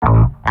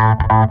Welcome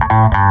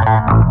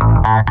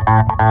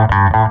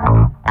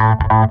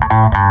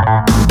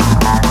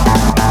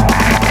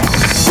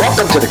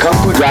to the Kung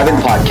Fu Drive-In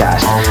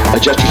Podcast.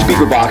 Adjust your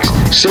speaker box,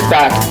 sit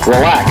back,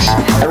 relax,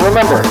 and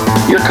remember,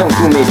 your Kung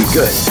Fu may be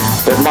good,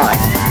 but mine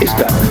is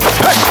better.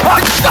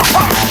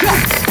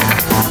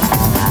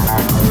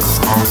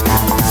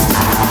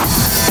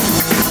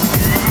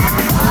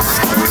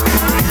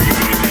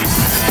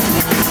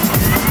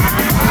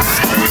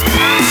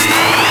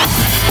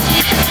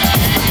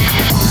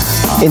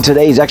 In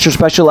today's extra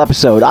special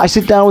episode, I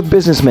sit down with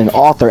businessman,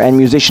 author, and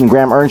musician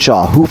Graham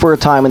Earnshaw, who for a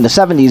time in the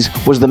 70s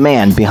was the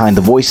man behind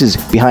the voices,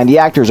 behind the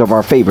actors of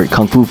our favorite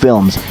Kung Fu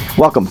films.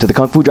 Welcome to the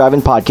Kung Fu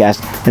Drive-In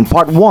Podcast and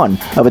part one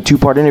of a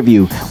two-part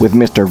interview with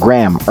Mr.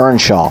 Graham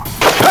Earnshaw.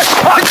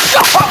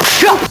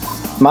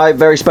 My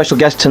very special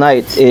guest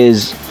tonight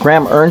is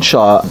Graham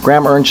Earnshaw.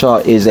 Graham Earnshaw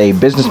is a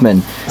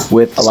businessman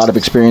with a lot of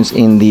experience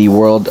in the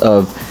world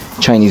of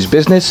Chinese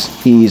business.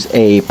 He's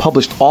a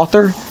published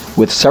author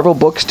with several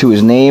books to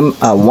his name.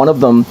 One of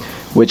them,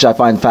 which I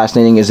find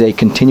fascinating, is A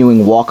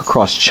Continuing Walk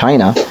Across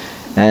China,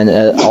 and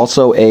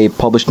also a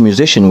published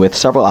musician with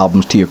several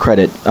albums to your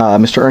credit.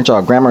 Mr. Earnshaw,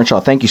 Graham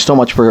Earnshaw, thank you so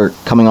much for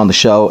coming on the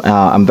show.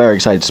 I'm very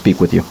excited to speak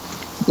with you.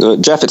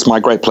 Jeff, it's my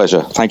great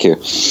pleasure. Thank you.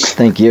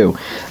 Thank you.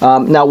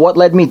 Now, what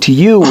led me to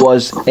you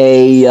was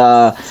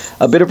a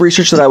bit of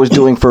research that I was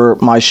doing for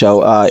my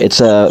show. It's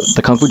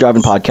the Kung Fu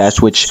Drive-In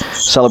Podcast, which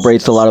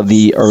celebrates a lot of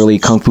the early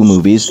Kung Fu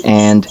movies,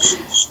 and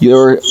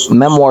your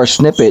memoir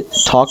snippet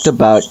talked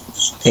about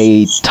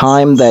a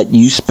time that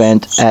you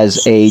spent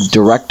as a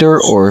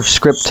director or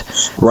script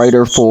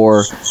writer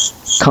for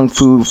Kung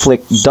Fu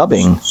flick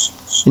dubbing.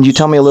 Can you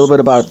tell me a little bit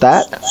about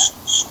that?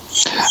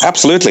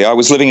 Absolutely. I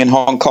was living in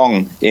Hong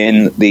Kong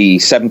in the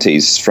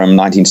 70s from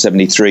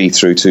 1973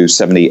 through to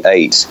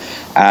 78,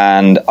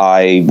 and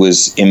I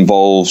was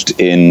involved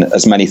in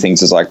as many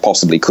things as I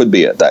possibly could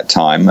be at that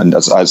time, and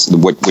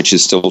which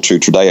is still true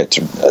today,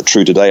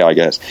 I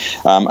guess.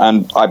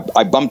 And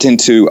I bumped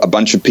into a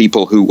bunch of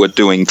people who were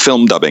doing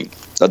film dubbing.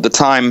 At the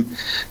time,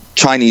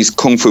 Chinese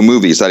Kung Fu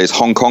movies, that is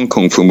Hong Kong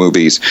Kung Fu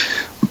movies,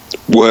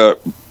 were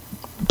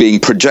being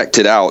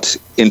projected out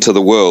into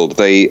the world.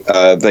 They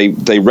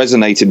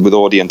resonated with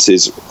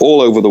audiences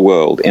all over the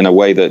world in a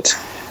way that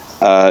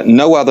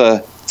no other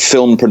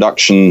film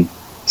production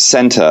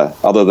center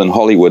other than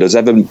Hollywood has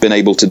ever been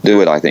able to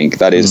do it, I think.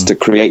 That is to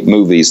create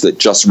movies that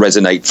just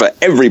resonate for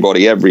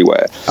everybody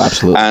everywhere.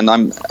 Absolutely.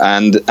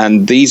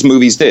 And these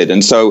movies did.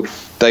 And so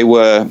they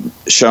were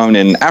shown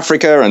in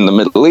Africa and the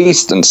Middle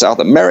East and South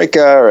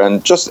America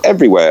and just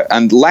everywhere.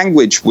 And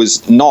language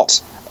was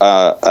not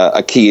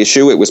a key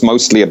issue. It was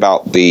mostly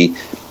about the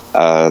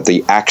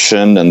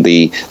action and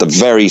the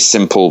very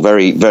simple,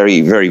 very,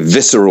 very, very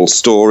visceral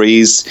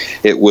stories.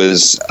 It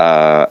was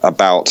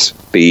about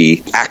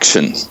the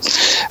action,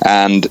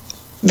 and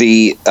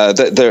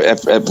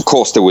of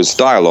course there was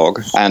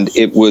dialogue, and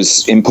it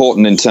was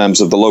important in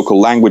terms of the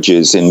local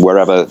languages in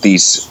wherever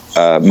these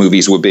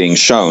movies were being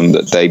shown,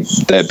 that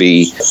there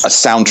be a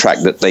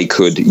soundtrack that they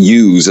could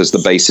use as the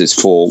basis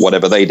for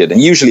whatever they did. And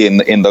usually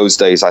in those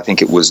days, I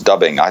think it was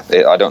dubbing.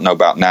 I don't know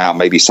about now,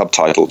 maybe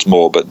subtitles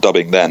more, but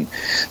dubbing then.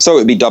 So it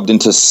would be dubbed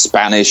into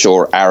Spanish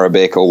or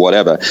Arabic or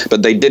whatever,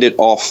 but they did it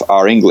off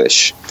our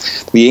English.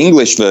 The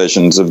English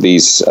versions of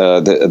these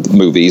the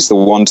movies, the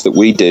ones that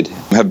we did,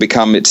 have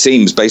become, it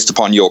seems, based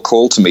upon your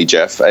call to me,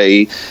 Jeff,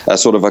 a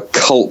sort of a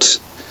cult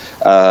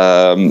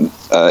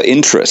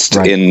interest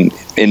in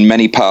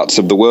many parts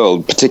of the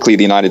world, particularly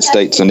the United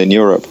States and in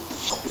Europe.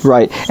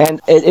 Right,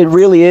 and it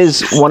really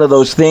is one of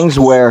those things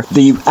where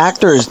the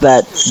actors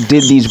that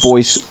did these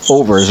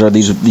voice-overs or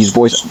these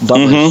voice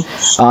dubbers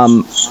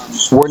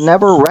were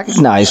never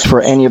recognized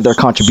for any of their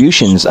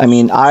contributions. I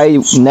mean, I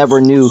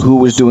never knew who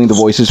was doing the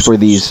voices for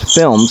these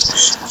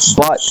films,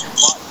 but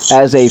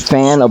as a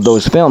fan of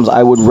those films,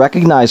 I would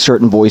recognize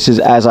certain voices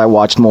as I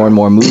watched more and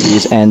more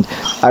movies, and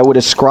I would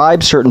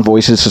ascribe certain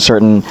voices to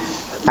certain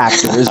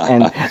actors,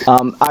 and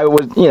I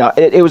would,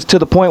 it was to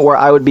the point where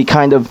I would be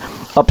kind of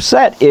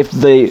upset if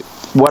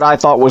what I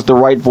thought was the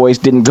right voice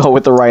didn't go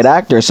with the right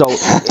actor. So,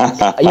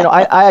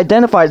 I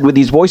identified with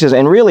these voices,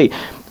 and really,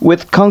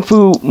 with Kung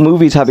Fu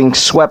movies having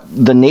swept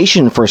the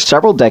nation for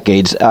several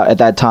decades at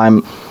that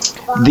time,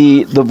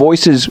 the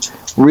voices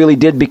really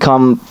did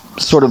become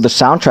sort of the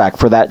soundtrack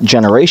for that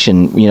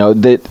generation.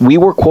 That we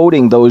were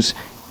quoting those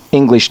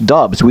English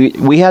dubs.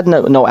 We had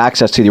no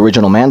access to the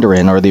original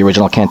Mandarin or the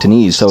original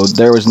Cantonese, so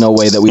there was no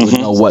way that we would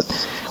know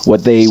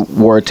what they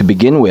were to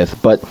begin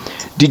with. But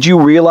did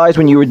you realize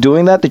when you were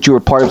doing that you were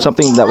part of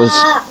something that was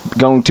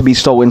going to be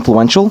so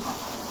influential?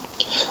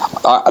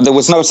 There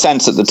was no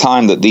sense at the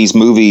time that these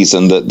movies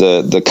and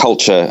the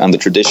culture and the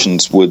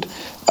traditions would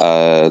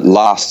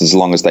last as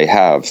long as they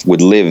have,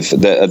 would live.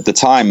 At the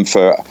time,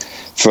 for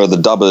the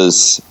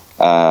dubbers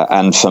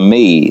And for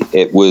me,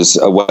 it was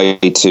a way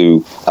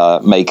to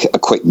make a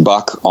quick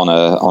buck on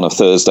a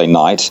Thursday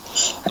night,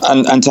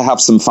 and to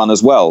have some fun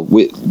as well.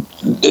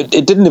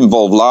 It didn't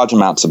involve large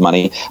amounts of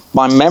money.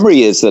 My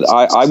memory is that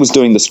I was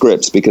doing the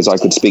scripts because I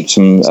could speak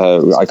some,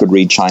 I could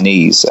read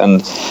Chinese,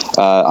 and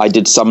I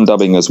did some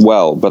dubbing as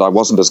well. But I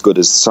wasn't as good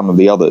as some of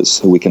the others,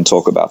 who we can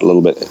talk about a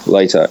little bit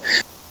later.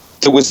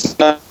 There was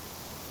no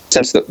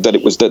sense that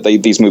it was that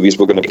these movies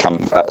were going to become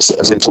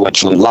as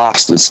influential and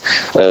last as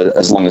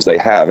long as they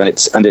have, and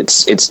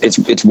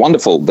it's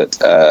wonderful that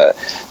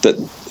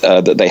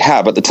that they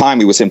have. At the time,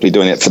 we were simply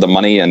doing it for the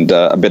money and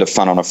a bit of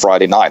fun on a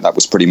Friday night. That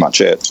was pretty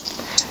much it.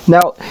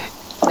 Now,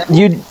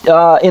 you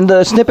in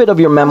the snippet of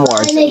your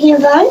memoirs,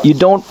 you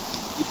don't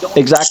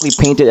exactly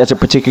paint it as a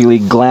particularly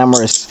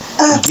glamorous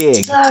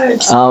gig.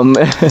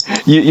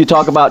 You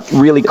talk about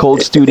really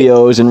cold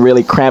studios and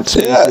really cramped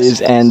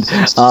spaces, and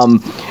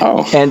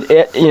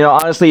it,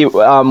 honestly,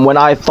 when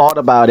I thought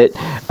about it,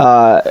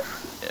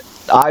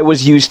 I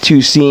was used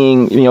to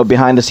seeing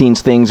behind the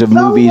scenes things of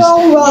movies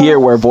here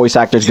where voice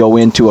actors go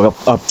into a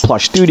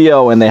plush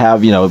studio and they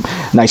have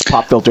nice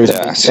pop filters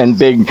and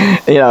big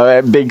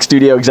big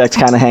studio execs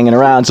kind of hanging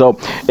around. So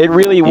it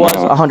really was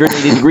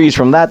 180 degrees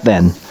from that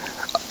then.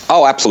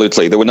 Oh,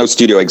 absolutely. There were no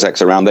studio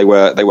execs around. They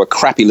were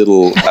crappy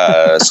little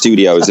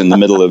studios in the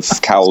middle of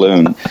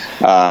Kowloon.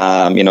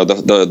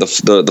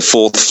 The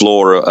fourth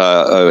floor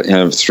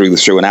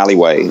through an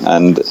alleyway,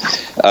 and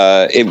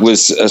it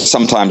was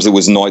sometimes there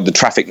was the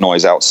traffic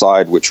noise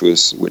outside, which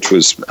was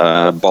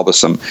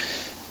bothersome.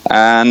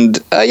 And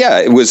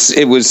it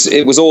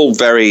was all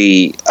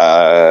very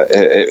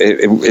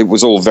it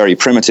was all very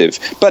primitive,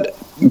 but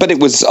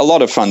it was a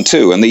lot of fun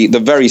too. And the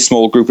very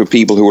small group of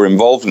people who were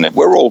involved in it,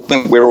 we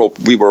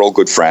were all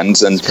good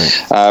friends, and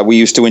we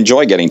used to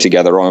enjoy getting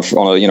together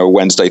on a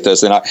Wednesday,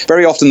 Thursday night.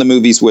 Very often the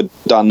movies were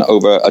done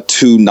over a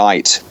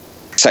 2-night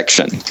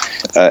section.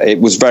 It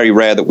was very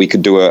rare that we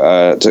could do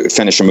to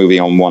finish a movie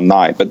on one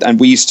night, and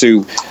we used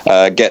to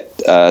get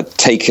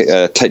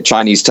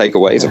Chinese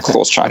takeaways, of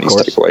course,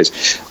 takeaways,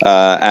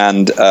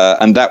 and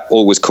that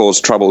always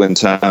caused trouble in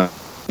terms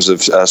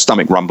of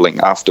stomach rumbling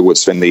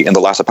afterwards in the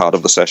latter part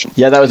of the session.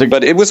 Yeah,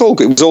 but it was all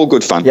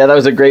good fun. Yeah, that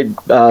was a great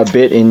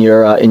bit in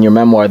your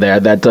memoir there.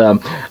 That a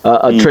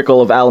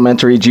trickle of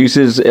alimentary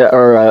juices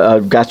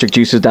or gastric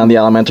juices down the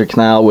alimentary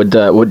canal would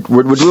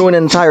ruin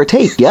an entire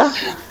take. Yeah.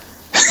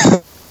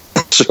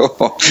 Sure.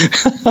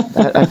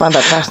 I find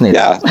that fascinating.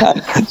 Yeah.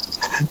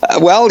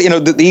 Well,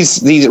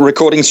 these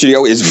recording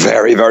studio is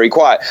very, very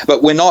quiet,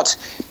 but we're not.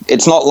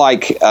 It's not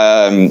like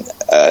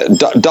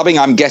dubbing.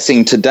 I'm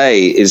guessing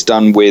today is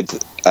done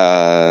with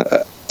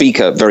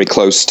speaker very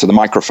close to the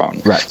microphone,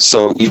 right?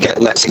 So you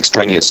get less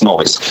extraneous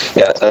noise.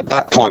 At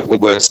that point, we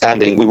were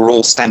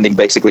all standing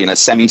basically in a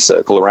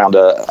semicircle around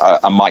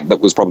a mic that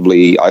was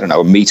probably, I don't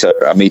know, a meter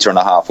and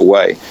a half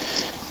away.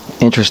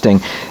 Interesting.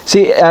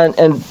 See,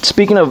 and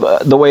speaking of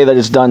the way that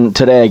it's done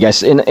today, I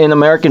guess, in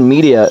American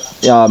media,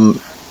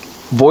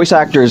 voice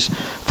actors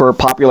for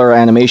popular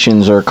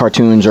animations or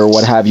cartoons or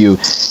what have you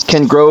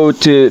can grow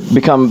to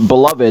become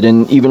beloved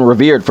and even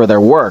revered for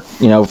their work.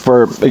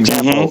 For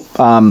example,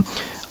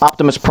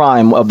 Optimus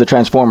Prime of the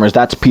Transformers,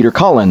 that's Peter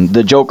Cullen.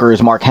 The Joker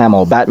is Mark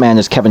Hamill. Batman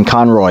is Kevin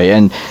Conroy.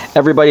 And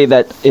everybody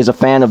that is a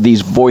fan of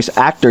these voice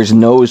actors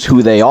knows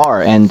who they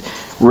are and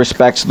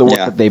respects the work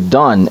that they've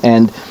done.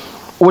 And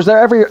was there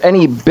ever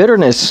any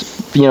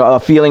bitterness,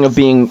 a feeling of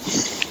being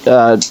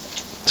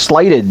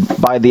slighted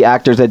by the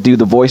actors that do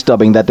the voice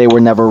dubbing, that they were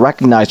never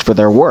recognized for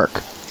their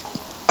work?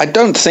 I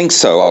don't think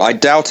so. I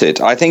doubt it.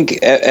 I think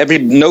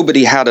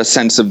nobody had a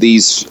sense of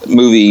these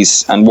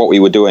movies and what we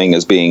were doing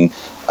as being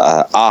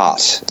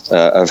art,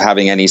 of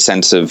having any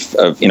sense of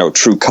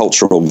true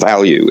cultural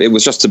value. It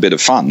was just a bit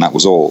of fun. That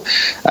was all,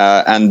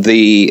 and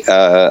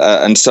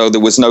so there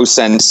was no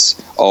sense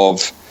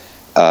of.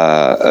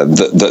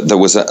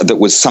 That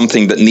was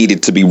something that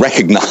needed to be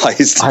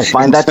recognized. I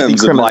find that to be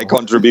criminal. Of my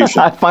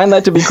contribution. I find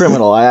that to be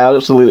criminal. I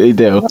absolutely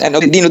do. And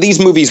these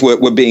movies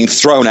were being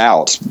thrown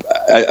out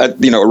at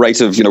a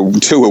rate of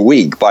 2 a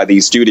week by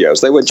these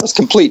studios. They were just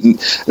complete.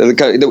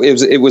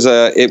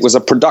 It was a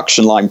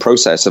production line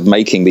process of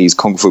making these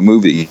kung fu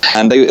movies,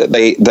 and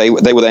they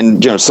were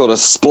then sort of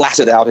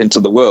splattered out into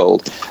the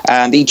world,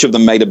 and each of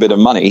them made a bit of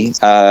money,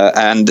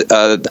 and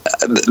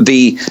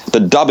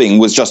the dubbing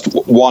was just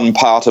one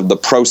part of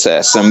the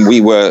process, and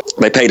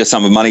they paid a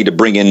sum of money to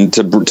bring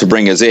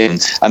us in,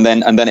 and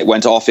then it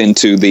went off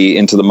into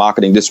the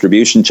marketing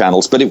distribution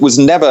channels. But it was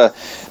never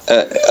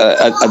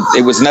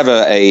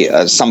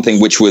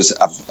something which was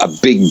a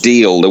big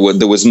deal.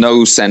 There was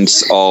no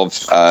sense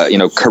of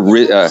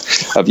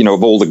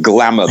of all the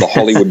glamour, the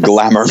Hollywood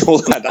glamour, and all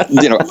that.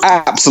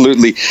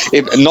 Absolutely,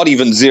 not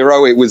even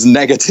zero. It was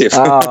negative.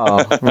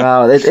 Oh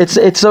wow!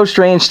 It's so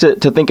strange to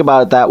think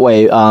about it that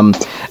way. I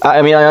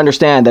mean, I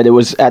understand that it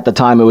was at the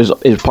time it was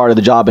part of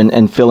the job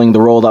and filling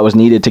the role that was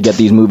needed to get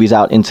these movies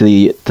out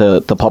into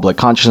the public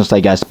consciousness, I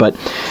guess. But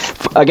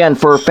again,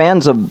 for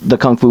fans of the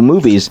kung fu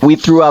movies, we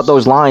threw out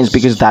those lines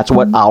because that's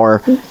what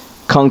our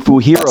kung fu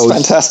heroes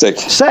fantastic.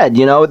 said.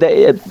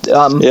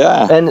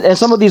 Yeah. And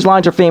some of these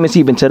lines are famous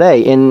even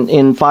today.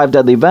 In Five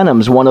Deadly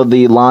Venoms, one of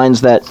the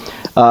lines that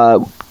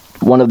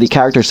one of the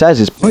characters says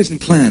is Poison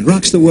Clan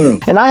rocks the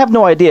world. and I have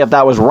no idea if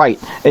that was right,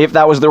 if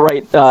that was the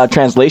right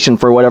translation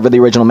for whatever the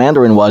original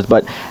Mandarin was,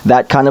 but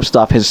that kind of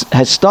stuff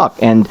has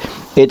stuck, and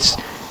it's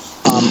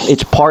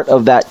part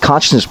of that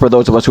consciousness for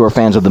those of us who are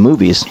fans of the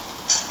movies.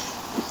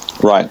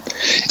 Right.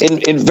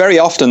 In very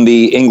often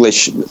the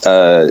English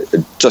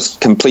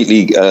just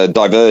completely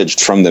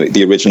diverged from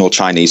the original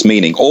Chinese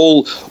meaning.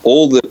 All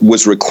that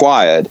was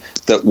required,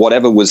 that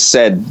whatever was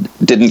said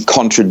didn't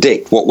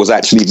contradict what was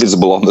actually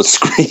visible on the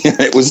screen.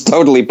 It was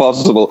totally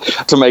possible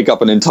to make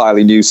up an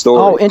entirely new story.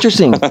 Oh,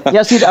 interesting.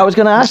 Yeah, see, I was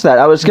going to ask that.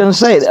 I was going to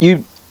say that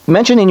you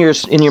mentioned in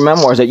your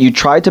memoirs that you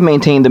tried to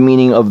maintain the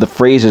meaning of the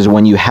phrases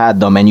when you had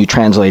them and you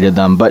translated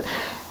them, but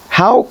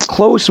how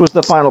close was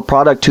the final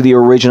product to the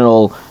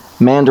original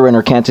Mandarin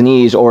or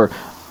Cantonese, or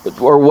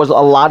was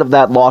a lot of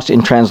that lost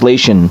in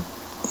translation?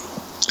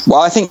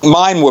 Well, I think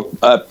mine were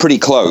pretty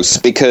close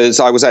because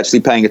I was actually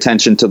paying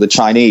attention to the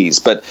Chinese.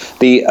 But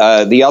the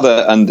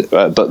other and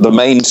the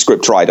main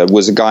scriptwriter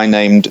was a guy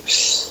named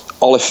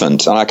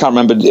Oliphant, and I can't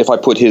remember if I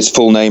put his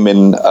full name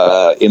in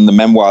the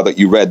memoir that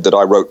you read that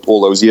I wrote all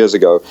those years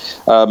ago.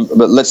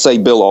 But let's say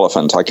Bill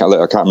Oliphant. I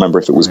can't remember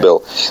if it was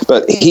Bill,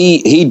 but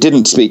he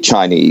didn't speak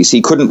Chinese.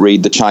 He couldn't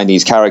read the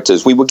Chinese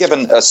characters. We were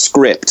given a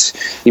script.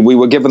 We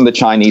were given the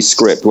Chinese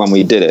script when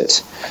we did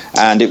it,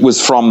 and it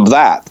was from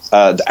that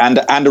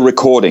and a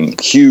recording,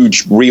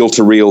 huge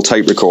reel-to-reel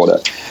tape recorder.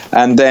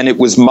 And then it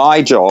was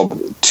my job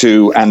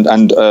to and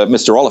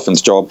Mr.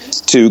 Oliphant's job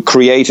to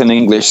create an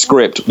English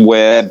script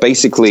where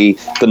basically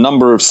the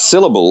number of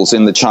syllables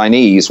in the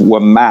Chinese were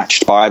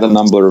matched by the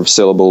number of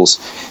syllables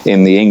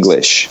in the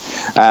English.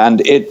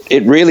 And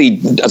it really,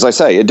 as I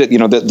say,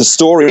 the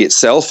story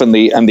itself and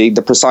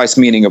the precise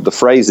meaning of the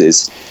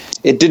phrases,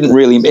 it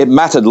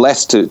mattered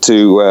less to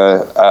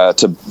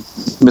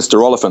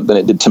Mr. Oliphant than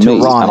it did to me.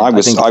 Ron, and I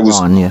was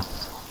Ron, yeah.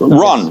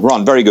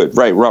 Ron, very good,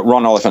 right?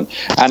 Ron Oliphant,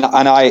 and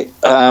I.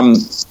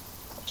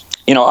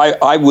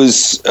 I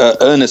was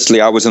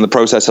earnestly, I was in the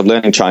process of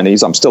learning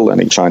Chinese. I'm still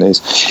learning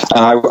Chinese.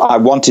 And I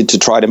wanted to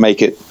try to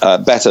make it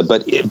better.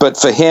 But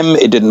for him,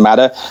 it didn't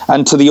matter.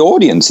 And to the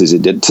audiences,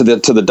 it did. To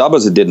the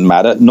dubbers, it didn't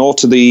matter, nor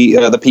to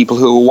the people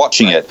who were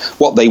watching it.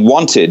 What they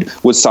wanted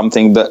was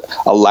something that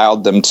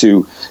allowed them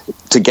to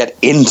get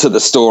into the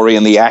story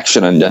and the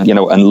action and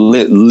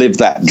live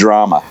that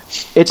drama.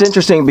 It's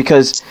interesting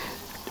because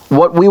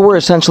what we were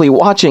essentially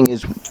watching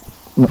is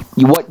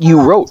what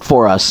you wrote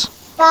for us.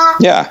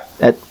 Yeah.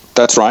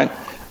 That's right.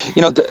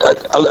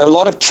 A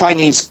lot of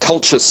Chinese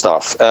culture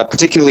stuff,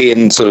 particularly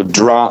in sort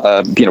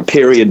of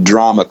period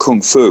drama,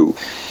 kung fu.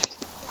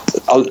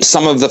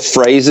 Some of the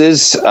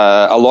phrases,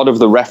 a lot of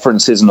the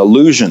references and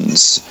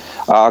allusions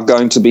are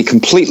going to be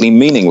completely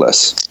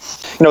meaningless.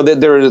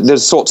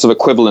 There's sorts of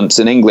equivalents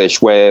in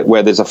English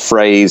where there's a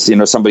phrase,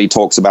 somebody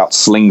talks about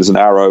slings and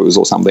arrows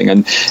or something,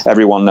 and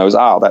everyone knows,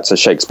 that's a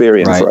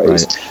Shakespearean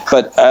phrase.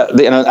 Right. But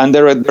and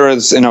there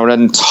is an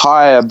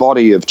entire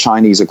body of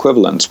Chinese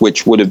equivalents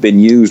which were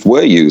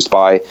used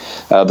by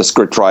the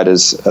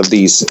scriptwriters of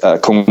these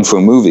kung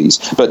fu movies.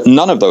 But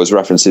none of those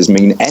references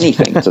mean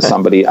anything to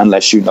somebody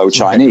unless you know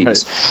Chinese.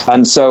 Right.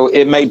 And so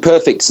it made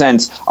perfect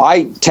sense.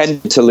 I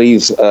tended to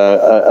leave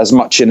as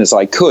much in as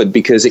I could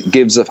because it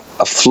gives a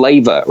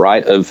flavor,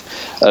 right, of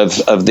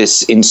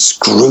this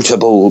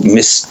inscrutable,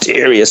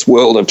 mysterious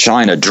world of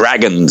China,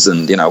 dragons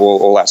and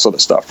all that sort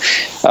of stuff.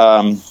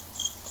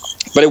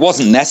 But it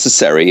wasn't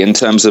necessary in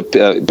terms of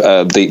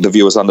the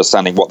viewers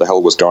understanding what the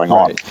hell was going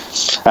on,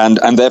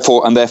 and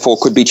therefore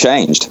could be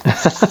changed.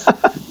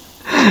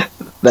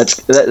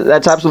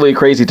 That's absolutely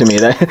crazy to me.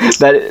 That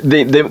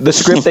the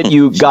script that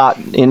you got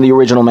in the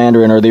original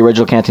Mandarin or the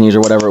original Cantonese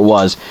or whatever it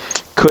was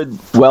could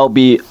well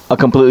be a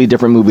completely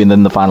different movie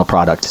than the final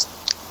product.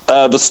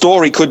 The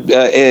story could,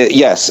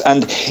 yes,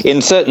 and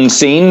in certain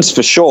scenes,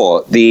 for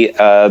sure, the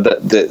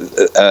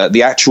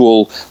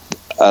actual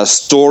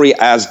story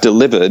as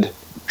delivered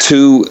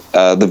to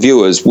the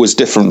viewers was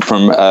different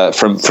from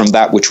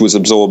that which was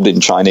absorbed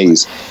in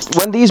Chinese.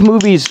 When these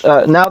movies,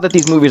 now that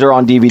these movies are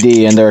on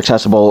DVD and they're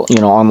accessible,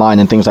 online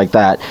and things like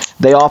that,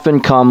 they often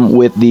come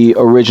with the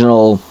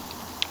original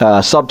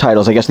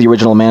subtitles. I guess the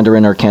original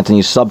Mandarin or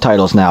Cantonese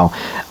subtitles now.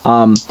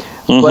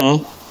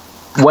 But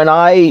when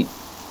I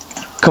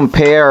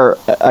compare,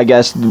 I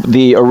guess,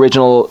 the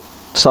original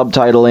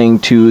subtitling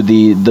to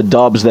the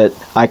dubs that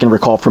I can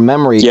recall from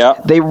memory,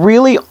 they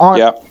really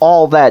aren't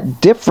all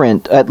that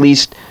different, at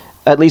least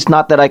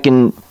not that I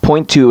can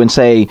point to and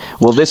say,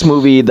 well, this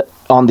movie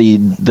on the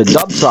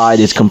dub side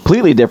is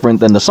completely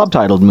different than the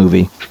subtitled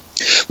movie.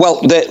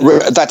 Well,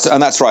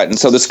 that's right. And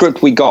so the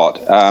script we got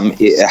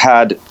it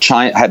had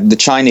the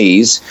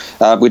Chinese,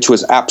 which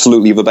was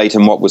absolutely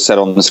verbatim what was said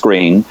on the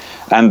screen,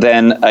 and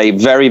then a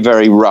very,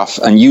 very rough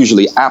and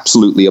usually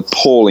absolutely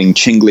appalling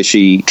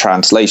Chinglishy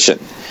translation.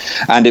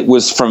 And it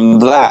was from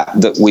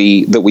that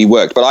we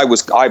worked. But I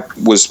was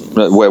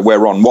where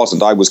Ron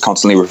wasn't. I was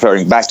constantly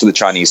referring back to the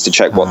Chinese to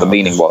check what the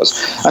meaning was.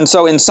 And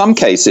so in some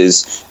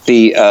cases,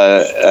 the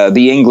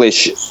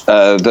English,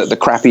 the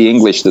crappy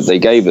English that they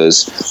gave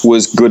us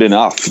was good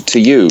enough to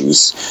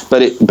use. But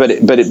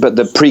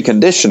the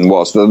precondition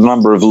was the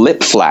number of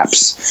lip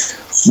flaps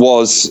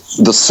was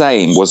the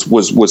same,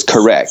 was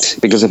correct,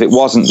 because if it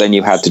wasn't, then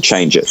you had to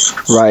change it.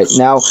 Right.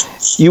 Now,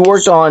 you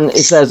worked on,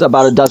 it says,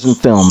 about a dozen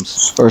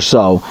films or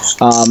so.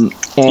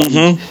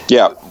 And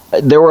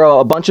there were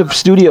a bunch of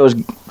studios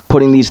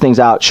putting these things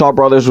out. Shaw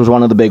Brothers was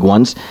one of the big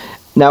ones.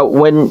 Now,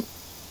 when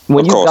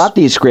you got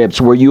these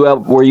scripts, were you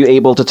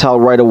able to tell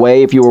right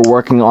away if you were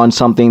working on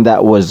something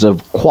that was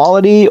of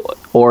quality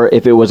or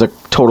if it was a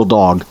total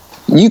dog?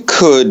 You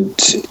could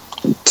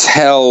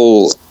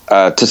tell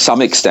to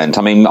some extent.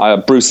 I mean,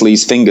 Bruce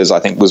Lee's Fingers, I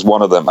think, was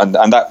one of them, and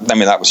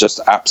that was just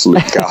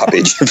absolute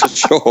garbage for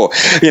sure.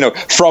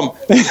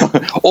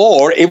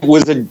 Or it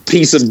was a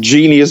piece of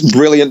genius,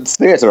 brilliant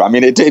theatre. I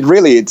mean,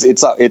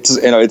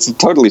 it's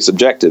totally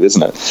subjective,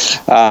 isn't it?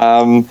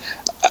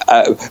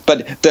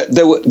 But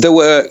there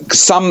were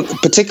some,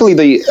 particularly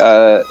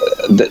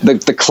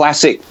the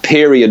classic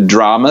period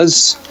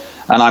dramas.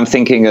 And I'm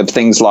thinking of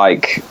things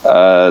like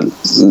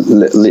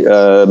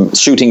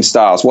Shooting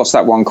Stars. What's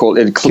that one called?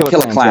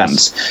 Killer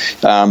Klans,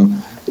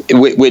 yes.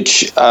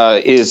 Which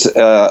is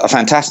a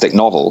fantastic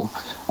novel.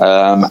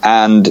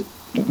 And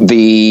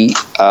the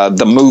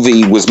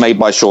movie was made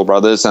by Shaw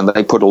Brothers, and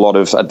they put a lot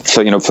of for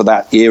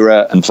that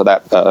era and for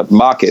that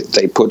market.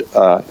 They put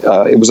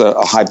it was a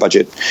high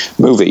budget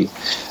movie,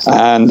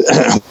 and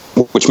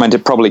which meant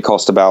it probably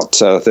cost about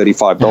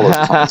 $35.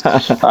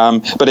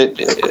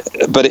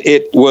 But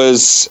it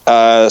was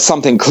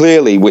something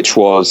clearly which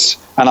was,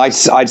 and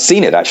I'd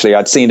seen it actually.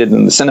 I'd seen it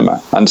in the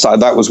cinema, and so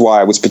that was why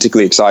I was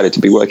particularly excited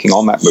to be working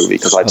on that movie,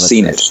 because I'd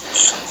seen it,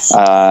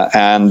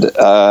 and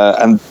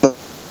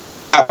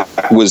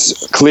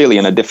was clearly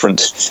in a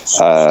different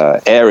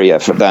area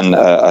than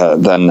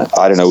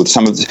I don't know,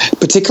 some of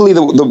particularly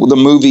the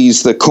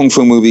movies, the kung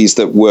fu movies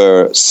that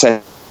were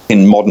set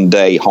in modern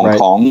day Hong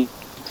Kong.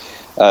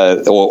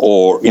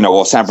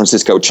 Or San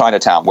Francisco,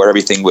 Chinatown, where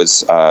everything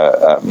was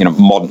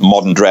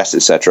modern dress,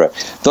 etc.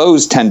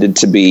 Those tended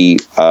to be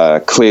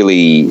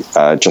clearly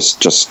just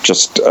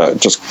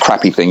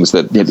crappy things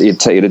that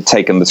it had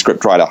taken the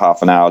scriptwriter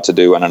half an hour to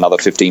do and another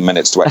 15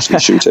 minutes to actually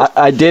shoot it.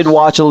 I did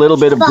watch a little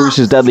bit of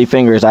Bruce's Deadly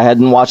Fingers. I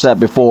hadn't watched that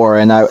before,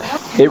 and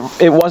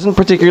it wasn't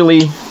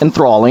particularly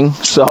enthralling.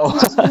 So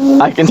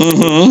I can.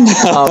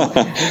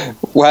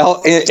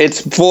 Well,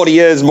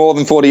 it's more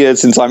than 40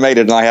 years since I made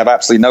it, and I have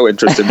absolutely no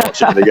interest in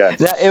watching it again.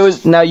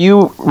 Now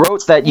you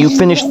wrote that you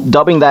finished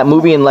dubbing that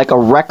movie in like a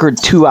record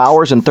 2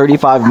 hours and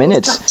 35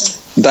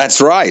 minutes. That's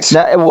right.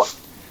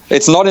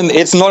 It's not in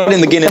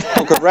the Guinness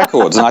Book of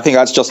Records, and I think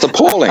that's just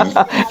appalling.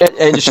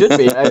 It should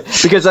be,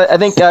 because I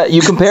think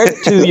you compared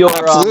it to your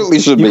absolutely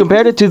should be. You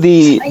compared it to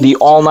the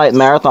all night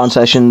marathon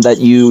session that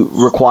you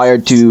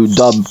required to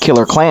dub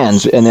Killer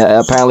Klans, and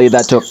apparently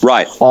that took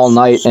all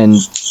night and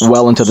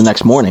well into the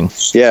next morning.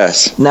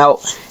 Yes. Now.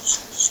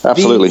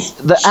 Absolutely.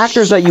 The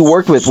actors that you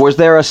worked with, was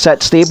there a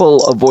set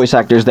stable of voice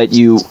actors that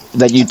you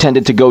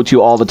tended to go to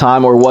all the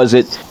time, or was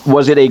it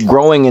a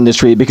growing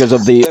industry because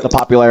of the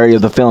popularity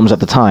of the films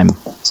at the time?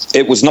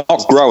 It was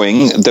not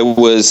growing. There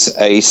was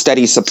a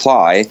steady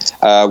supply.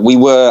 We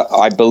were,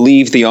 I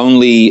believe, the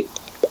only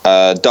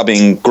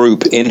dubbing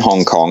group in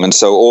Hong Kong, and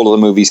so all of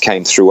the movies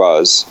came through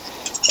us.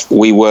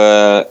 We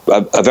were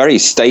a very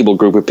stable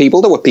group of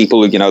people. There were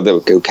people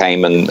who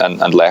came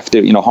and left.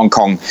 Hong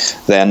Kong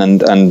then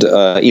and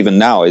even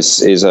now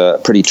is a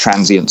pretty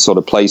transient sort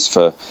of place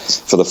for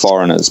the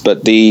foreigners.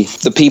 But the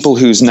people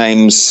whose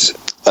names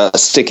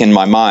stick in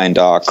my mind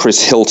are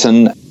Chris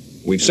Hilton.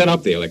 We've set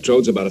up the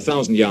electrodes about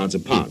 1,000 yards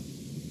apart.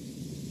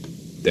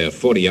 They're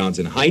 40 yards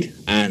in height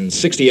and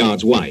 60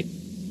 yards wide.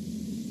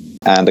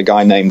 And a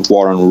guy named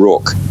Warren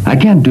Rook. I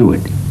can't do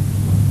it.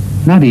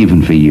 Not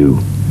even for you.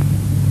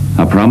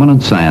 A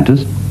prominent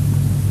scientist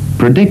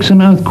predicts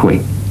an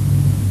earthquake.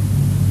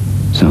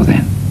 So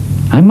then,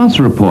 I must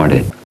report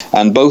it.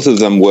 And both of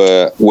them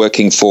were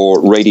working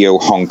for Radio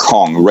Hong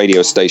Kong,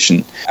 radio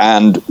station,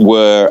 and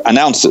were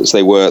announcers.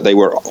 They were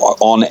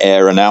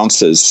on-air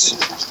announcers.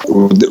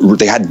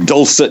 They had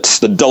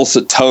the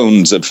dulcet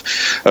tones of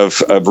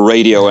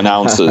radio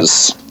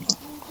announcers.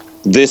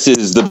 This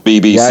is the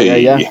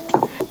BBC. Yeah.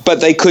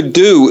 But they could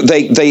do.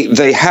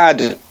 They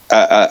had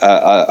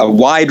a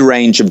wide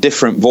range of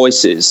different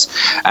voices,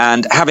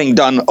 and having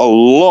done a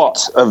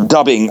lot of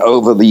dubbing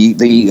over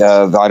the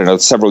I don't know,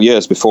 several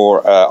years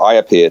before I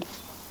appeared,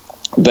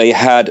 they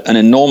had an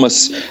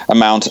enormous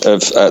amount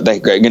of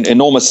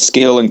enormous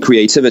skill and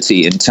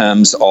creativity in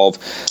terms of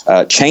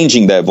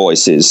changing their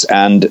voices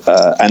and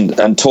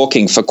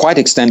talking for quite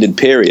extended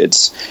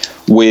periods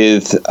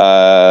with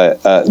a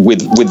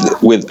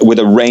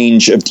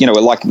range of, you know,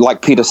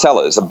 like Peter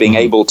Sellers, of being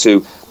able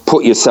to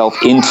put yourself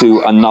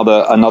into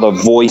another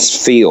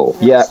voice feel.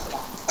 Yeah.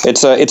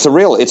 It's a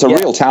real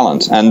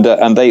talent, and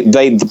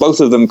they both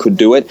of them could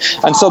do it,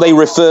 and so they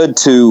referred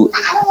to,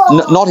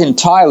 not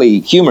entirely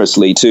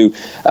humorously, to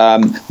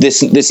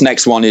this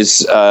next one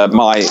is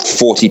my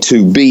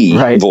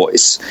 42B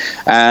voice,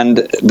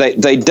 and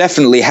they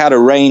definitely had a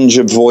range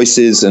of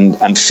voices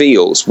and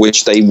feels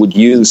which they would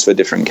use for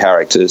different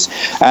characters,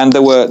 and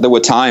there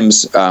were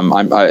times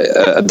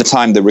at the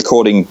time the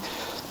recording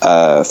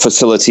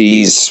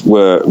facilities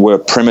were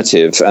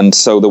primitive, and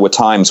so there were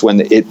times when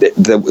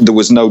there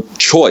was no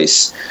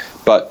choice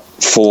but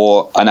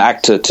for an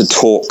actor to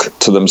talk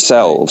to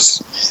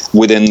themselves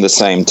within the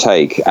same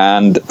take,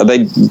 and they,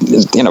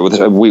 you know,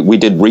 we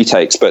did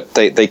retakes, but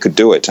they could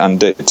do it, and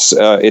there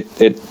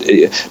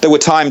were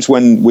times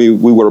when we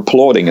were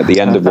applauding at the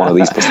end of one of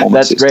these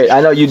performances. That's great. I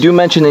know you do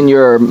mention in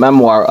your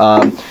memoir,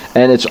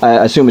 and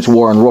I assume it's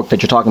Warren Rook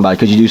that you're talking about,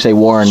 because you do say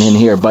Warren in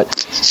here,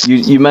 but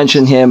you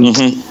mention him.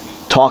 Mm-hmm.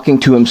 Talking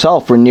to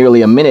himself for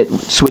nearly a minute,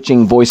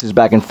 switching voices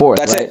back and forth.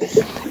 That's right?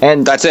 it.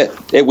 And that's it.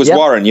 It was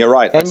Warren. You're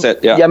right. That's it.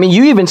 Yeah. I mean,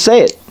 you even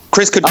say it.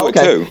 Chris could do it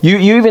too.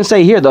 You even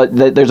say here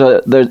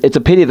that it's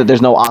a pity that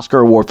there's no Oscar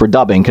award for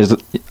dubbing, because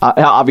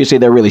obviously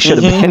there really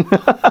should have been.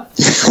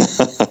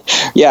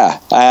 Yeah,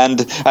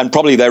 and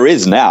probably there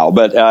is now,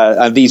 but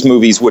these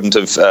movies wouldn't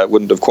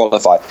have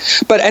qualified.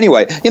 But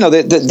anyway, you know,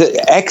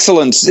 the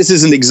excellence. This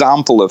is an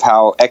example of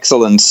how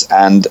excellence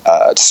and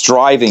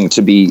striving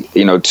to be,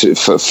 you know,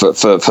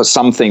 for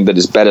something that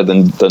is better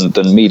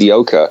than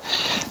mediocre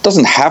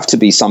doesn't have to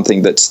be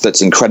something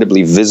that's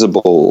incredibly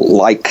visible,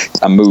 like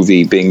a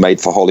movie being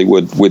made for Hollywood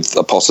with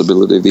a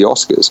possibility of the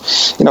Oscars.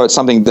 You know, it's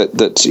something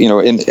that you know,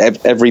 in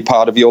every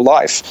part of your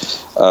life,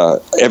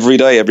 every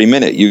day, every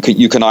minute, you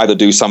can either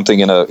do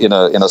something in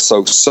a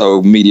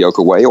so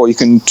mediocre way, or you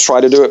can try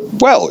to do it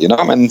well. You know,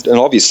 and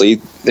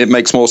obviously it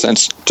makes more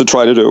sense to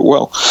try to do it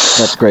well.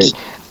 That's great.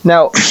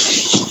 Now,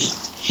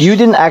 you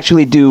didn't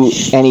actually do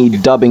any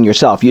dubbing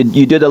yourself.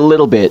 You did a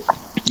little bit.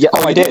 Yeah.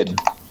 Oh, I did.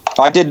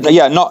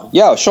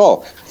 Yeah.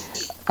 Sure.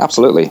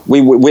 Absolutely.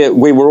 We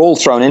were all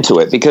thrown into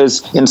it,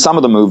 because in some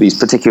of the movies,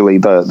 particularly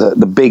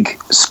the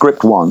big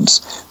script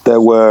ones,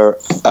 there were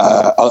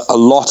a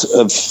lot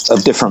of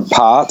different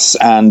parts,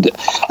 and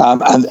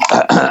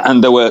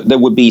there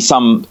would be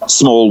some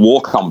small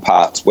walk-on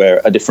parts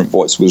where a different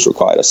voice was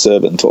required, a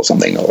servant or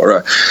something,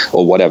 or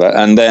whatever.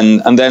 And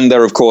then there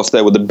were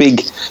the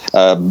big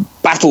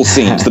battle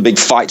scenes, the big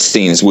fight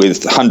scenes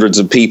with hundreds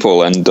of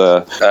people, and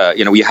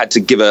you know, you had to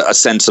give a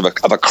sense of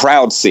a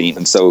crowd scene,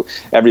 and so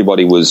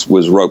everybody was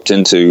roped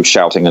into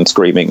shouting and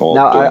screaming.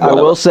 Now, I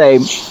will say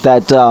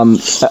that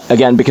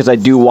again, because I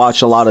do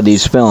watch a lot of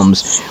these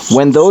films,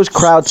 when those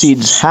crowd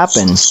scenes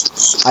happen,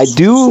 I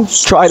do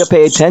try to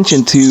pay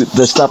attention to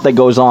the stuff that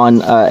goes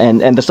on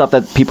and the stuff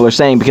that people are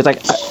saying, because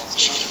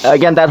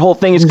again, that whole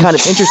thing is kind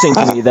of interesting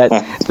to me. That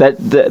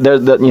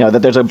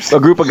there's a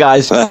group of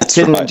guys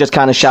sitting and just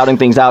kind of shouting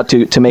things out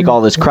to make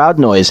all this crowd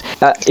noise.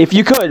 If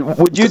you could,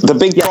 would you? The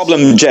big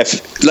problem,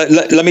 Jeff.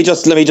 Let me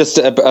just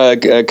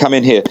come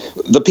in here.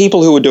 The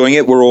people who were doing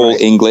it were all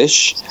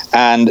English,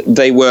 and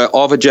they were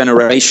of a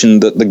generation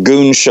that the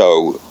Goon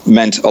Show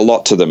meant a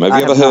lot to them. Have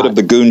you ever heard of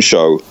the Goon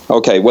Show?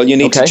 Okay, well, you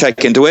need to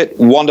check into it.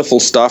 Wonderful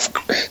stuff,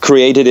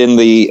 created in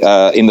the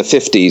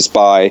 50s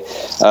by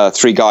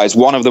three guys.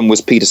 One of them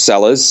was Peter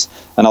Sellers.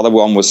 Another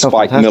one was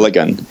Spike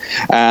Milligan,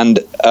 and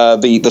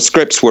the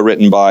scripts were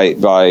written by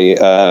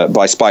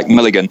Spike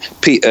Milligan.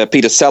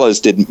 Peter Sellers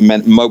did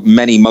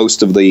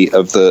most of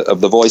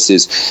the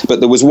voices, but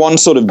there was one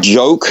sort of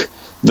joke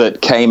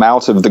that came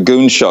out of the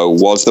Goon Show,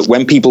 was that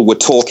when people were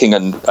talking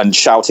and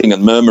shouting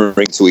and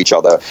murmuring to each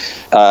other,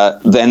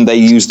 then they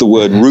used the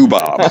word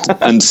rhubarb.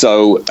 And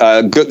so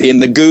in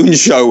the Goon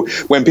Show,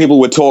 when people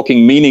were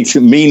talking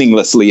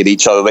meaninglessly at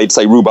each other, they'd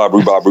say rhubarb,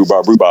 rhubarb,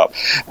 rhubarb, rhubarb.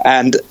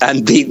 And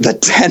the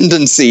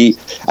tendency,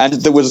 and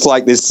there was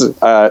like this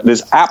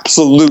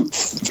absolute,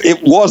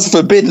 it was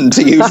forbidden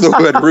to use the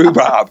word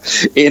rhubarb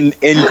in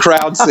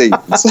crowd scenes.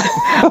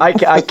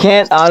 I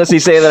can't honestly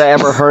say that I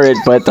ever heard it,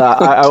 but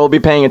I will be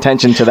paying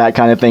attention to that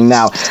kind of thing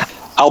now.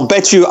 I'll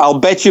bet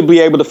you'll be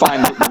able to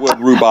find the word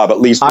rhubarb at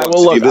least once. I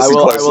will look. I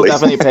will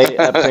definitely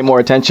pay more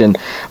attention.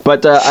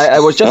 But I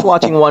was just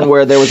watching one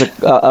where there was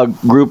a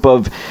group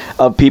of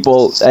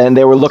people, and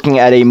they were looking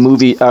at a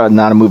movie,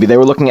 not a movie. They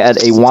were looking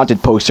at a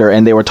wanted poster,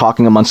 and they were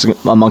talking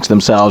amongst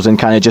themselves and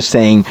kind of just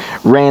saying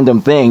random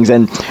things.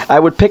 And I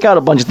would pick out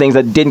a bunch of things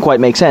that didn't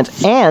quite make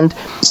sense. And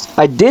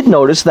I did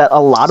notice that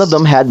a lot of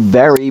them had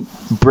very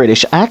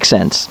British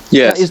accents.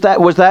 Yes.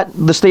 Was that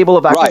the stable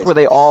of actors? Right. Were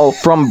they all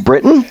from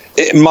Britain?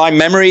 My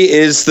memory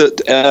is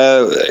that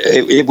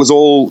it was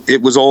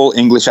all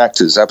English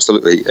actors,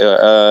 absolutely,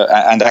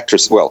 and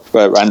actresses. Well,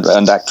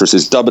 and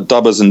actresses,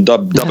 dubbers and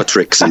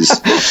dubbatrixes.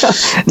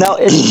 Now,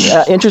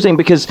 it's interesting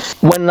because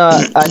when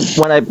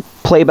I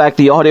play back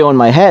the audio in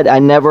my head, I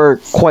never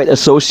quite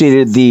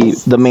associated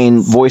the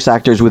main voice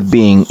actors with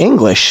being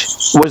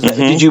English.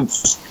 Did you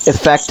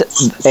affect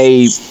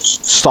a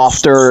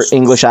softer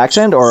English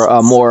accent or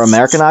a more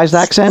Americanized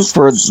accent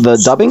for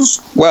the dubbing?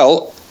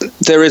 Well,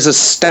 there is a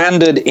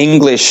standard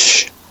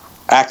English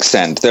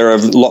accent. There are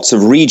lots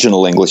of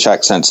regional English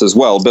accents as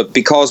well, but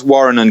because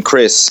Warren and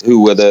Chris,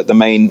 who were the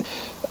main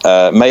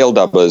male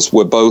dubbers,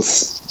 were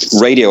both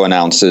radio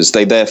announcers,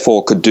 they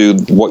therefore could do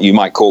what you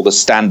might call the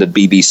standard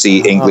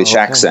BBC English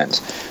accent,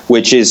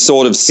 which is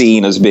sort of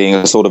seen as being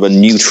a sort of a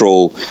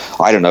neutral,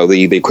 I don't know,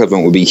 the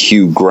equivalent would be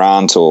Hugh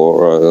Grant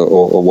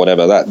or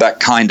whatever. That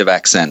kind of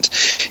accent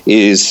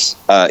is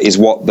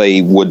what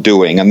they were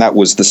doing, and that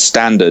was the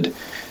standard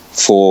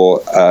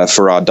for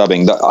our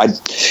dubbing.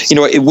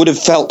 It would have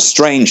felt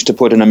strange to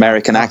put an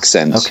American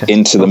accent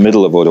into the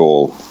middle of it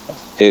all.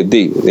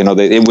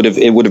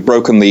 It would have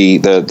broken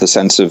the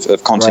sense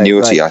of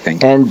continuity, right. I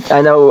think. And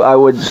I know I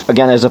would,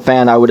 again, as a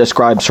fan, I would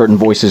ascribe certain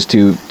voices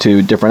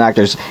to different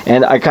actors,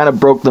 and I kind of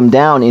broke them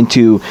down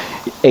into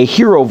a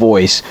hero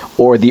voice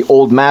or the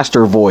old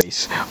master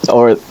voice,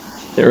 or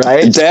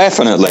right?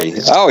 Definitely.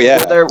 Oh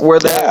yeah. Were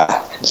there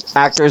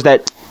actors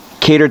that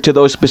catered to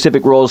those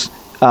specific roles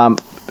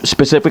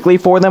specifically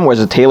for them? Was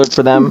it tailored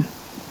for them?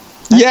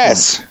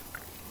 Yes.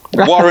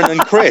 Warren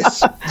and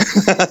Chris.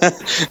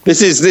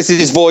 This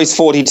is voice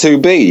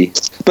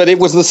 42B, but it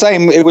was the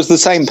same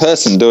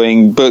person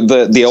doing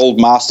the old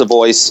master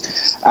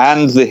voice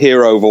and the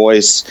hero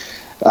voice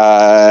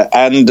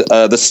and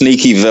the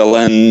sneaky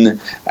villain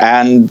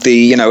and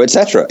the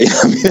etc.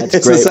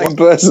 It's great. The same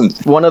person.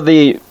 One of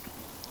the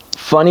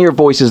funnier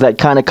voices that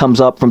kind of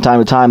comes up from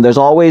time to time, there's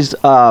always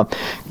a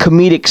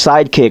comedic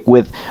sidekick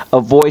with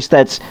a voice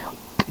that's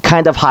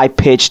kind of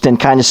high-pitched and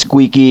kind of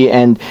squeaky,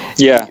 and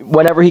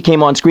whenever he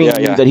came on screen,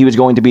 you knew that he was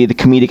going to be the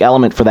comedic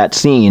element for that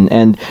scene,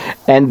 and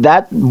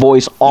that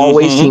voice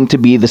always seemed to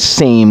be the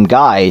same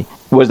guy.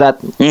 Was that?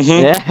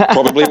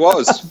 Probably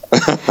was.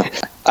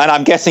 And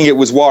I'm guessing it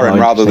was Warren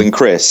rather than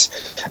Chris.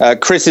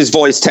 Chris's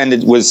voice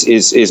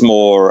is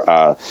more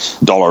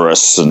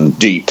dolorous and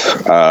deep.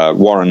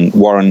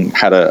 Warren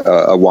had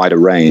a wider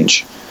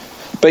range.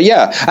 But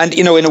yeah, and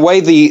in a way,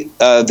 the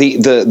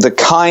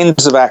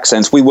kinds of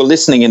accents, we were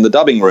listening in the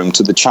dubbing room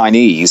to the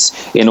Chinese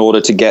in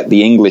order to get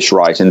the English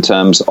right in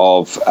terms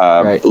of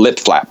lip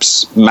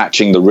flaps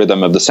matching the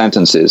rhythm of the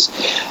sentences,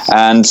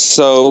 and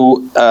so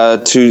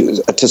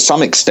to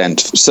some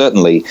extent,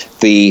 certainly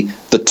the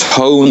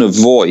tone of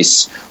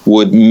voice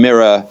would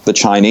mirror the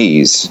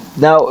Chinese.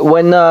 Now,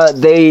 when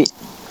they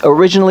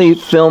originally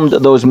filmed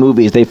those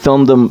movies, they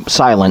filmed them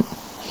silent,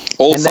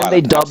 then they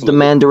dubbed the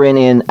Mandarin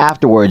in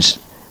afterwards.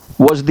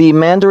 Was the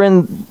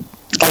Mandarin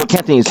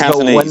Cantonese? So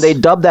when they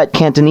dubbed that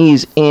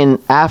Cantonese in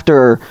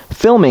after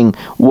filming,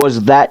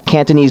 was that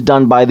Cantonese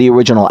done by the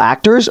original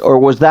actors, or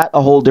was that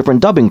a whole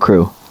different dubbing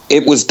crew?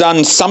 It was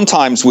done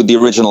sometimes with the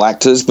original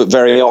actors, but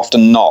very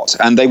often not.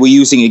 And they were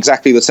using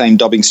exactly the same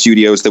dubbing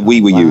studios that we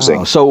were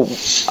using. So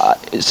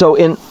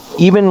in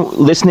even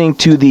listening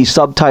to the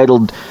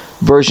subtitled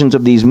versions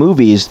of these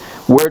movies,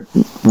 we're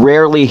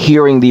rarely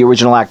hearing the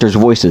original actors'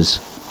 voices.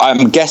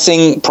 I'm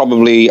guessing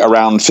probably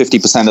around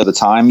 50% of the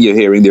time you're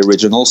hearing the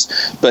originals,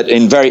 but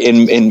in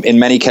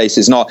many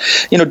cases not.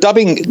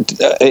 Dubbing,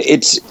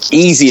 it's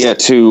easier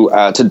to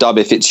dub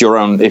if it's your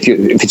own, if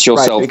it's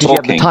yourself talking. You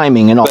have the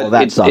timing and all of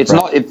that stuff. It's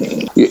not.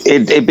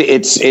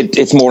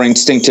 It's more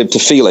instinctive to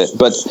feel it,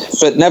 but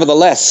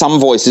nevertheless,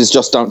 some voices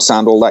just don't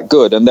sound all that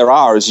good. And there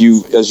are, as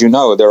you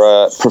know, there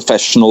are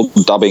professional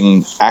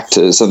dubbing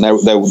actors, and there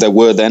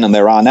were then and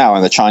there are now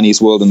in the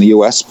Chinese world and the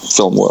US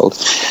film world,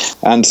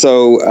 and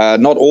so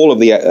not all of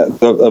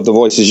the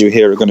voices you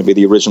hear are going to be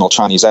the original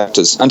Chinese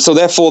actors. And so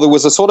therefore there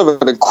was a sort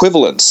of an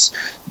equivalence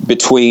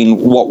between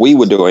what we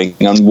were doing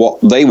and what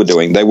they were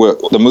doing.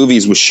 The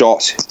movies were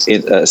shot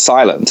in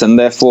silent, and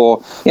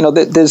therefore,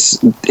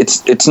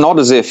 it's not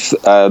as if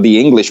the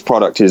English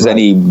product is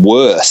any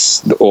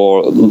worse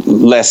or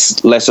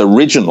less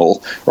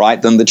original,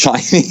 right, than the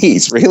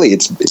Chinese. Really,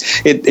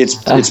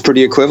 it's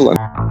pretty equivalent.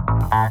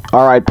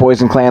 All right,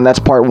 Poison Clan, that's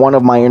part 1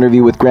 of my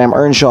interview with Graham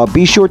Earnshaw.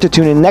 Be sure to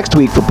tune in next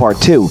week for part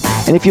 2.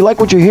 And if you like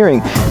what you're hearing,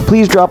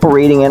 please drop a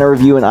rating and a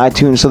review in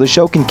iTunes so the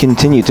show can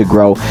continue to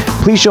grow.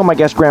 Please show my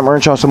guest Graham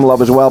Earnshaw some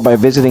love as well by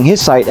visiting his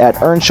site at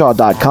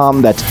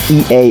earnshaw.com. That's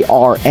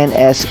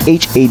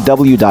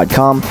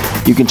EARNSHAW.com.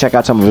 You can check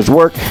out some of his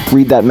work,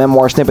 read that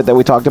memoir snippet that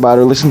we talked about,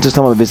 or listen to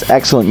some of his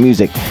excellent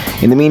music.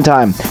 In the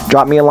meantime,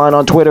 drop me a line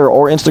on Twitter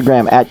or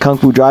Instagram at Kung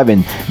Fu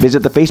Drive-In.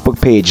 Visit the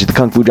Facebook page, the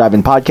Kung Fu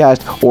Drive-In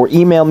Podcast, or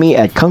email me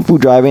at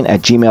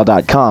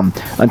kungfudrivein@gmail.com.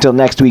 Until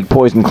next week,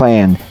 Poison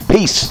Clan.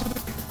 Peace!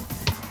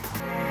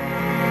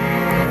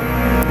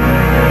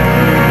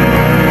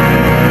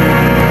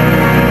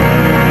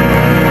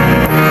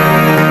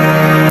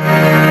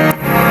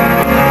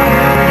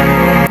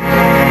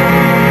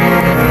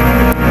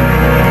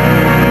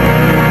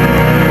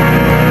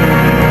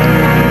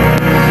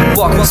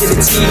 To the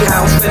tea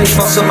house, ready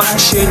for some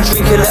action.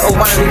 Drink a little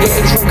wine, we're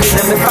getting drunk and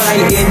then we're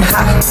fighting.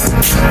 Ha!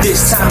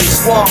 This time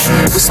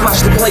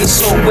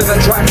place up with a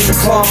dragon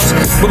claws.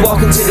 We're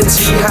walking to the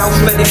tea house,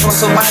 ready for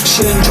some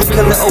action. Drink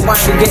a little wine,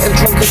 we're getting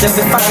drunk and then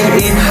we're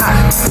fighting. Ha!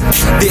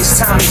 This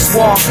time it's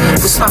war.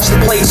 We smash the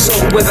place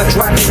up with a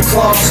dragon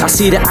claws. I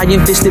see the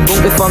iron-fisted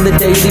monk from the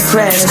daily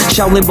prayers.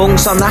 Shaolin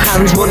monks on their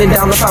hands, running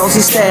down the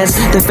 1,000 stairs.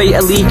 The fate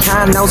of Lee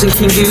Khan now's in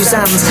King Yu's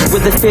hands.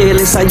 With the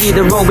fearless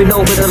Aida roaming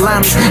over the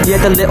land. Yeah,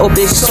 the little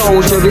big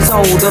soldier is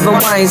older and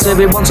wiser.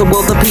 He wants a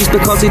world of peace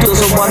because he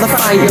doesn't want to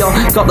fight, yo.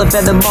 Got the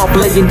venom mob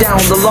laying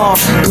down the law.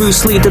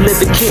 Bruce Lee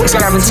delivered kicks,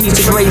 guaranteed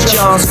to great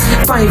jaws.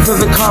 Fight for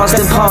the cause,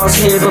 then pause,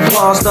 hear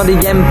applause. Not the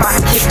end back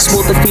kicks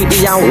will defeat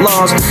the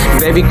outlaws.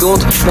 Very good,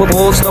 but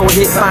balls don't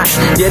hit back.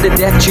 Yeah, the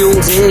death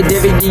jewels here,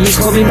 David Yee's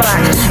coming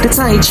back. The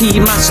Tai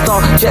Chi master,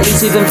 Jet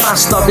Li's even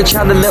faster. Bitch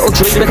had a little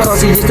drink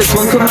because he is the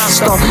drunken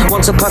master.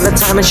 Once upon a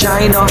time in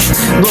China,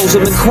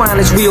 Rosamund Kwan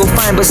is real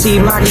fine, but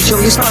see Maggie Chung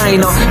is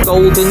finer.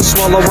 Golden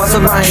Swallow has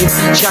arrived.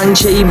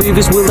 Shang-Chi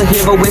movies, will the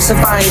hero will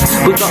survive?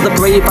 We got the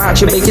brave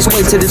archer make his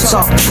way to the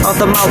top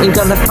of the mountain,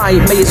 gonna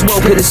fight, may as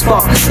well pick the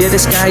spot. Yeah, the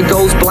sky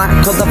goes black,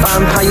 cause the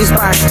vampire's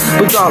back.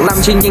 We got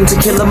Lam Ching Ying to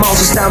kill them all,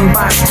 so stand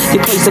back.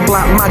 You place the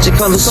black magic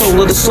on the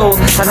soul of the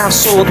sword, and our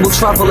sword will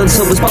travel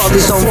until his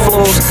body's on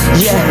floors.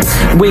 Yeah,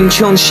 Wing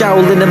Chun,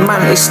 Shaolin and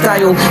Mantis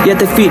style. Yeah,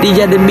 defeat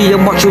the enemy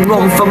and watch him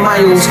run for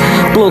miles.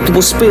 Blood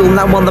will spill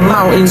now on the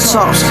mountain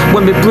tops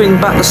when we bring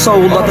back the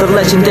soul of the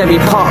legendary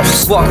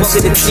Pops. Walking to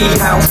the tea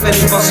house,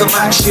 ready for some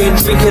action.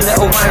 Drink a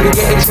little wine, we're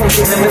getting drunk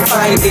and then we're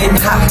fighting.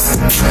 Ha!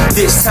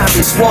 This time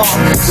it's war.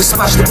 We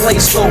smash the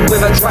place up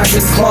with a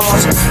dragon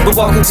claws. We're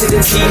walking to the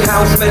tea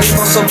house, ready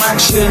for some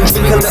action.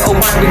 Drink a little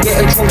wine, we're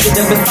getting drunk and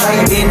then we're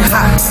fighting.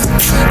 Ha!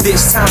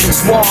 This time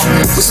it's war.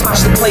 We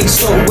smash the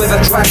place up with a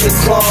dragon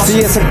claws.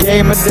 See, it's a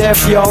game of death,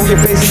 yo.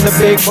 You're facing the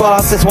big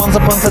boss. It's once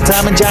upon a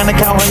time in China,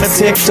 counting the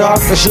tick-tock.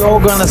 The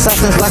Shogun,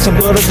 assassins like some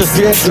blood, just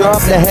drip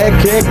drop. The head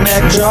kick,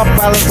 neck chop,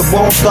 balance the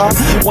won't stop.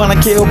 Wanna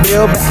kill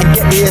Bill, better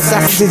get the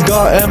assassins. He's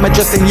got Irma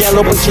just in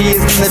yellow, but she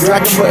is in the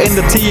dragon, but in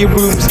the tea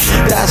rooms.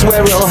 That's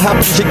where it'll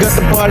happen. She got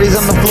the bodies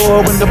on the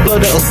floor, when the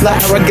blood it'll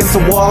splatter against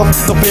the wall.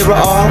 No fear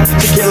at all,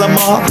 to kill them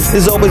all.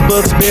 There's always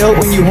blood spilled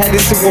when you head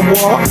into a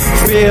war.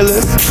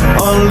 Fearless,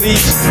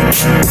 unleashed.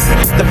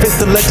 The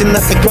fist of legend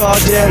that they call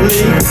Jet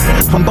Li.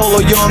 I'm Bolo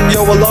Young,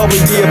 yo, will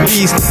always be a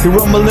beast. You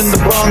rumble in the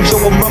Bronx, yo,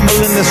 will rumble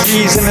in the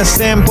streets. And it's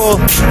simple,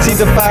 see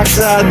the facts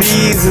are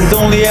these. There's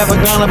only ever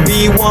gonna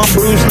be one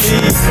Bruce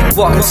Lee.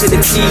 Walking to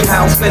the tea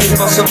house, ready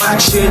for some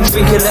action.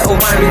 Drink a little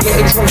wine, we're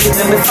getting drunk and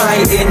then we're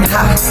fighting.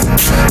 Ha!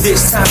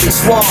 This time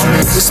it's war.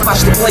 We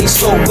smash the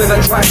place up with a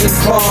dragon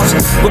claws.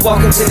 We're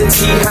walking to the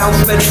tea house,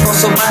 ready for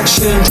some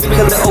action. Drink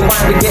a little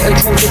wine, we're getting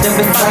drunk and then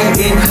we're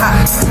fighting. Ha!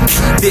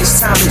 This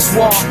time it's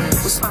war.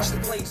 We smash the